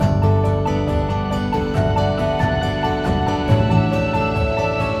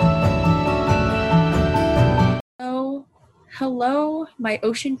Hello, my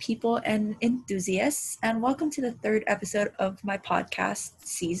ocean people and enthusiasts, and welcome to the third episode of my podcast,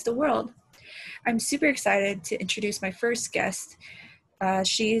 Seize the World. I'm super excited to introduce my first guest.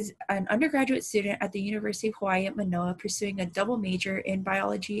 She's an undergraduate student at the University of Hawaii at Manoa, pursuing a double major in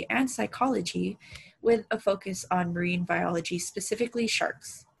biology and psychology with a focus on marine biology, specifically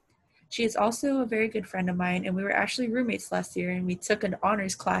sharks. She is also a very good friend of mine, and we were actually roommates last year, and we took an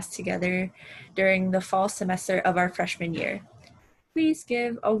honors class together during the fall semester of our freshman year. Please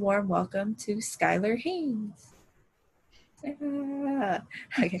give a warm welcome to Skylar Haynes.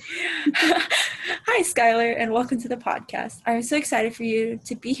 Okay. Hi, Skylar, and welcome to the podcast. I'm so excited for you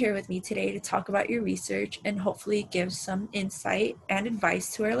to be here with me today to talk about your research and hopefully give some insight and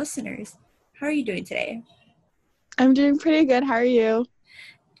advice to our listeners. How are you doing today? I'm doing pretty good. How are you?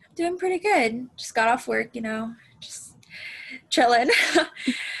 Doing pretty good. Just got off work, just chilling.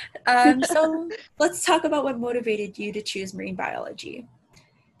 So let's talk about what motivated you to choose marine biology.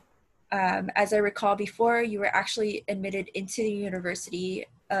 As I recall before, you were actually admitted into the university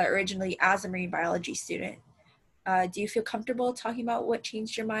originally as a marine biology student. Do you feel comfortable talking about what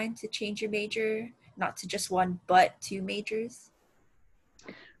changed your mind to change your major, not to just one, but two majors?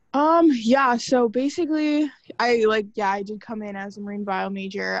 Yeah, so basically I did come in as a marine bio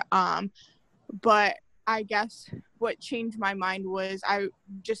major. But I guess what changed my mind was I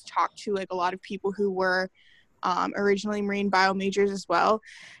just talked to a lot of people who were originally marine bio majors as well,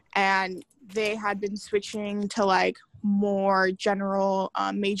 and they had been switching to more general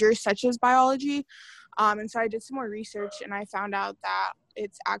majors such as biology. And so I did some more research and I found out that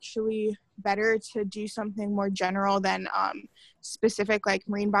it's actually better to do something more general than specific like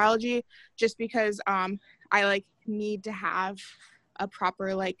marine biology, just because I need to have a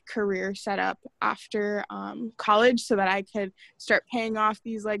proper career set up after college so that I could start paying off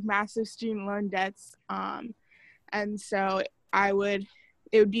these massive student loan debts. And so it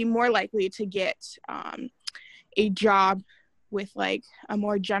would be more likely to get a job with a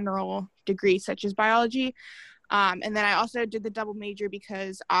more general degree such as biology. And then I also did the double major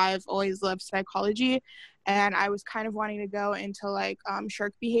because I've always loved psychology and I was kind of wanting to go into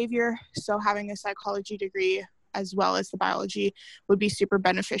shark behavior. So having a psychology degree as well as the biology would be super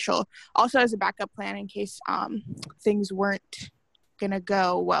beneficial. Also as a backup plan in case things weren't gonna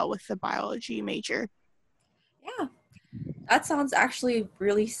go well with the biology major. Yeah, that sounds actually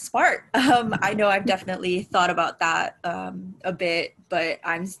really smart. I know I've definitely thought about that a bit, but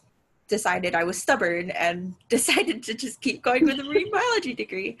decided I was stubborn and decided to just keep going with a marine biology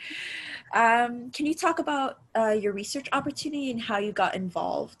degree. Can you talk about your research opportunity and how you got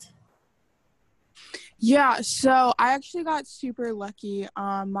involved? Yeah, so I actually got super lucky.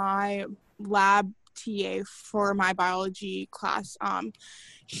 My lab TA for my biology class,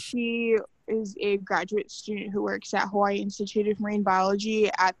 she is a graduate student who works at Hawaii Institute of Marine Biology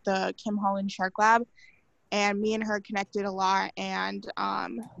at the Kim Holland Shark Lab. And me and her connected a lot, and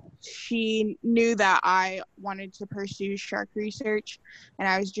she knew that I wanted to pursue shark research, and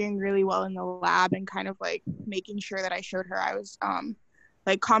I was doing really well in the lab and kind of making sure that I showed her I was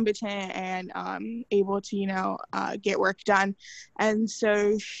competent and able to get work done. And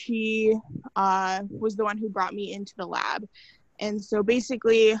so she was the one who brought me into the lab. And so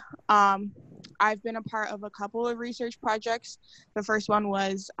basically I've been a part of a couple of research projects. The first one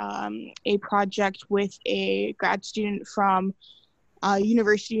was a project with a grad student from a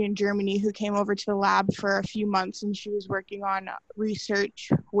university in Germany who came over to the lab for a few months, and she was working on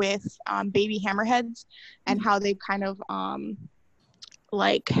research with baby hammerheads and how they kind of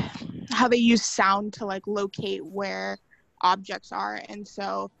how they use sound to locate where objects are. And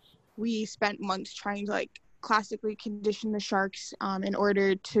so we spent months trying to classically condition the sharks in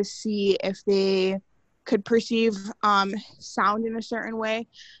order to see if they could perceive sound in a certain way.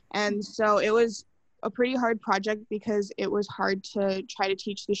 And so it was a pretty hard project because it was hard to try to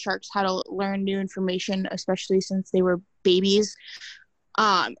teach the sharks how to learn new information, especially since they were babies.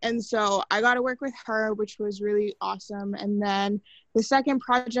 And so I got to work with her, which was really awesome. And then the second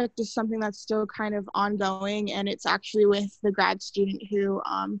project is something that's still kind of ongoing, and it's actually with the grad student who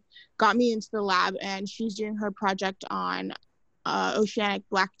got me into the lab, and she's doing her project on oceanic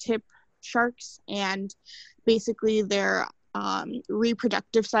blacktip sharks and basically their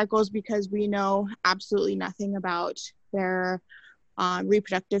reproductive cycles, because we know absolutely nothing about their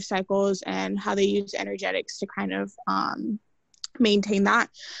reproductive cycles and how they use energetics to kind of maintain that.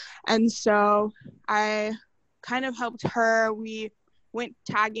 And so I kind of helped her. We went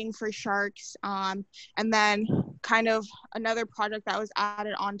tagging for sharks, and then kind of another project that was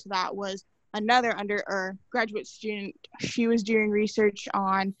added onto that was another graduate student. She was doing research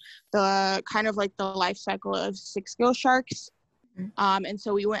on the kind of like the life cycle of six-gill sharks. And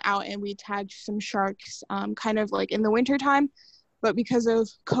so we went out and we tagged some sharks kind of like in the winter time. But because of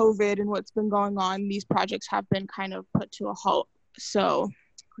COVID and what's been going on, these projects have been kind of put to a halt. So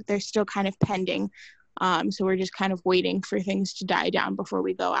they're still kind of pending. So we're just kind of waiting for things to die down before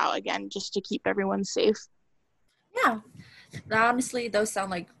we go out again, just to keep everyone safe. Yeah, honestly, those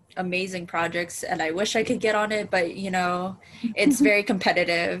sound like amazing projects, and I wish I could get on it, but you know, it's very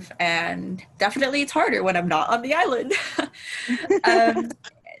competitive, and definitely it's harder when I'm not on the island. um,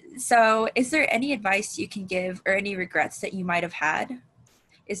 so, is there any advice you can give, or any regrets that you might have had?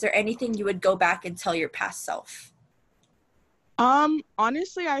 Is there anything you would go back and tell your past self?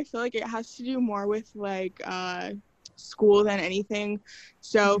 Honestly, I feel like it has to do more with like school than anything.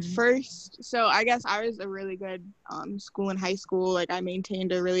 So I guess I was a really good school in high school. Like I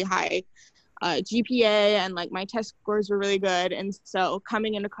maintained a really high GPA, and like my test scores were really good. And so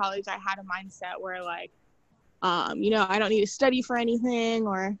coming into college, I had a mindset where like, you know, I don't need to study for anything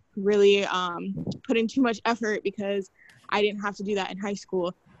or really put in too much effort because I didn't have to do that in high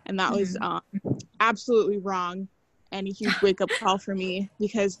school. And that was absolutely wrong, and a huge wake-up call for me,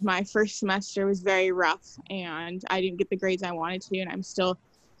 because my first semester was very rough and I didn't get the grades I wanted to, and I'm still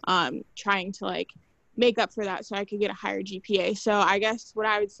trying to like make up for that so I could get a higher GPA. So I guess what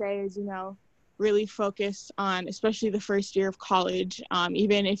I would say is, you know, really focus on, especially the first year of college,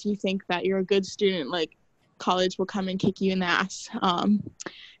 even if you think that you're a good student, like college will come and kick you in the ass.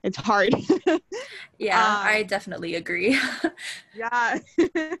 It's hard. Yeah, I definitely agree. Yeah,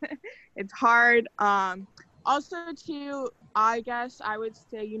 it's hard. Also too, I guess I would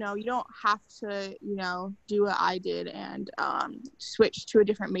say, you know, you don't have to, you know, do what I did and switch to a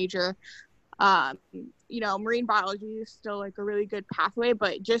different major. You know, marine biology is still like a really good pathway,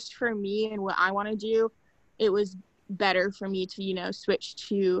 but just for me and what I want to do, it was better for me to, you know, switch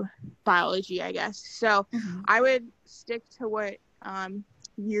to biology, I guess. So I would stick to what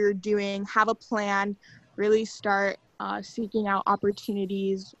you're doing, have a plan, really start seeking out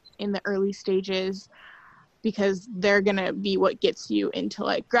opportunities in the early stages, because they're going to be what gets you into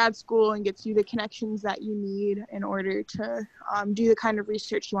like grad school and gets you the connections that you need in order to do the kind of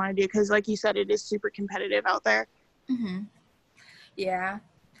research you want to do. Because like you said, it is super competitive out there. Yeah.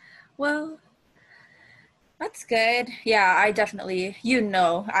 Well, that's good. Yeah, I definitely, you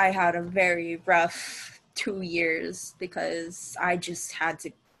know, I had a very rough 2 years because I just had to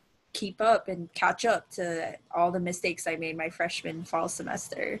keep up and catch up to all the mistakes I made my freshman fall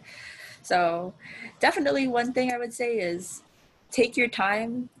semester. So definitely one thing I would say is take your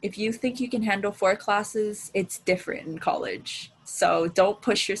time. If you think you can handle 4 classes, it's different in college. So don't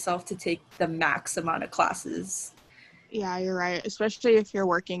push yourself to take the max amount of classes. Yeah, you're right. Especially if you're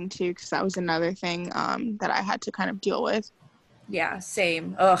working too, because that was another thing that I had to kind of deal with. Yeah,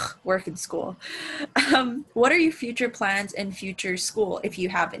 same. Ugh, work and school. What are your future plans in future school, if you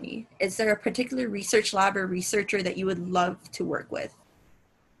have any? Is there a particular research lab or researcher that you would love to work with?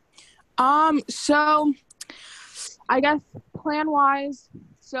 So I guess plan-wise,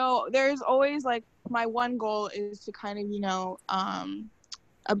 so there's always like my one goal is to kind of, you know,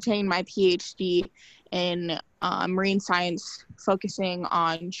 obtain my PhD in marine science, focusing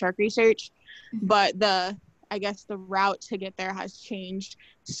on shark research. But I guess the route to get there has changed.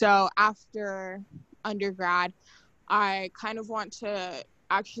 So after undergrad, I kind of want to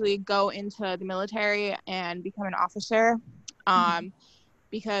actually go into the military and become an officer,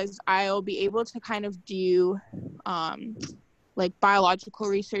 because I'll be able to kind of do like biological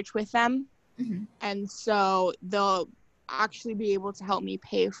research with them. And so they'll actually be able to help me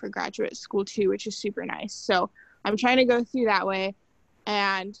pay for graduate school too, which is super nice. So I'm trying to go through that way.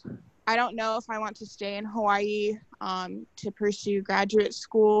 And I don't know if I want to stay in Hawaii to pursue graduate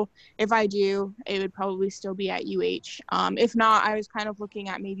school. If I do, it would probably still be at UH. If not, I was kind of looking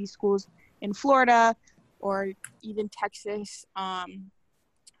at maybe schools in Florida or even Texas.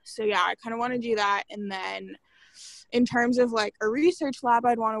 So yeah, I kind of want to do that. And then in terms of like a research lab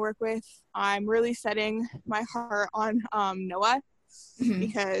I'd want to work with, I'm really setting my heart on NOAA,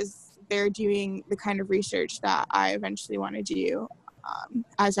 because they're doing the kind of research that I eventually want to do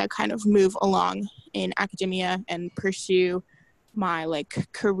as I kind of move along in academia and pursue my like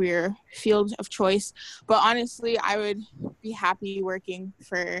career field of choice. But honestly, I would be happy working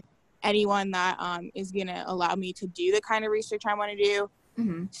for anyone that is going to allow me to do the kind of research I want to do.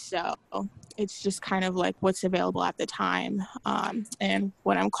 So it's just kind of like what's available at the time and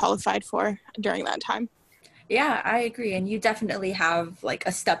what I'm qualified for during that time. Yeah, I agree. And you definitely have like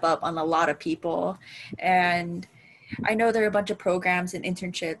a step up on a lot of people. And I know there are a bunch of programs and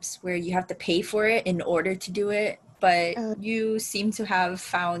internships where you have to pay for it in order to do it, but you seem to have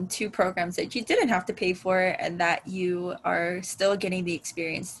found 2 programs that you didn't have to pay for and that you are still getting the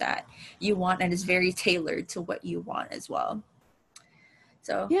experience that you want and is very tailored to what you want as well.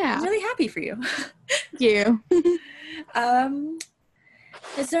 So Yeah. I'm really happy for you. Thank you.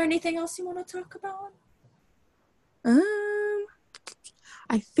 Is there anything else you want to talk about?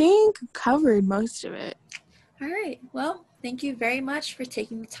 I think covered most of it. All right. Well, thank you very much for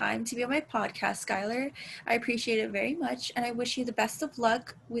taking the time to be on my podcast, Skylar. I appreciate it very much, and I wish you the best of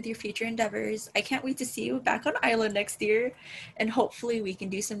luck with your future endeavors. I can't wait to see you back on Island next year, and hopefully we can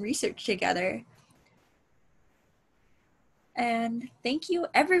do some research together. And thank you,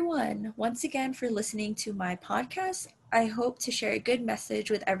 everyone, once again for listening to my podcast. I hope to share a good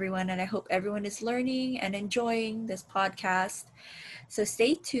message with everyone, and I hope everyone is learning and enjoying this podcast. So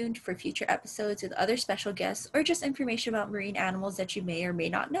stay tuned for future episodes with other special guests or just information about marine animals that you may or may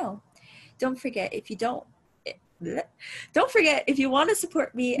not know. Don't forget if you want to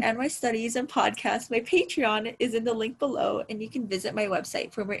support me and my studies and podcasts, my Patreon is in the link below, and you can visit my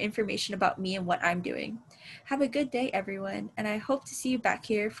website for more information about me and what I'm doing. Have a good day, everyone, and I hope to see you back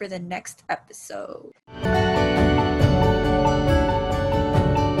here for the next episode.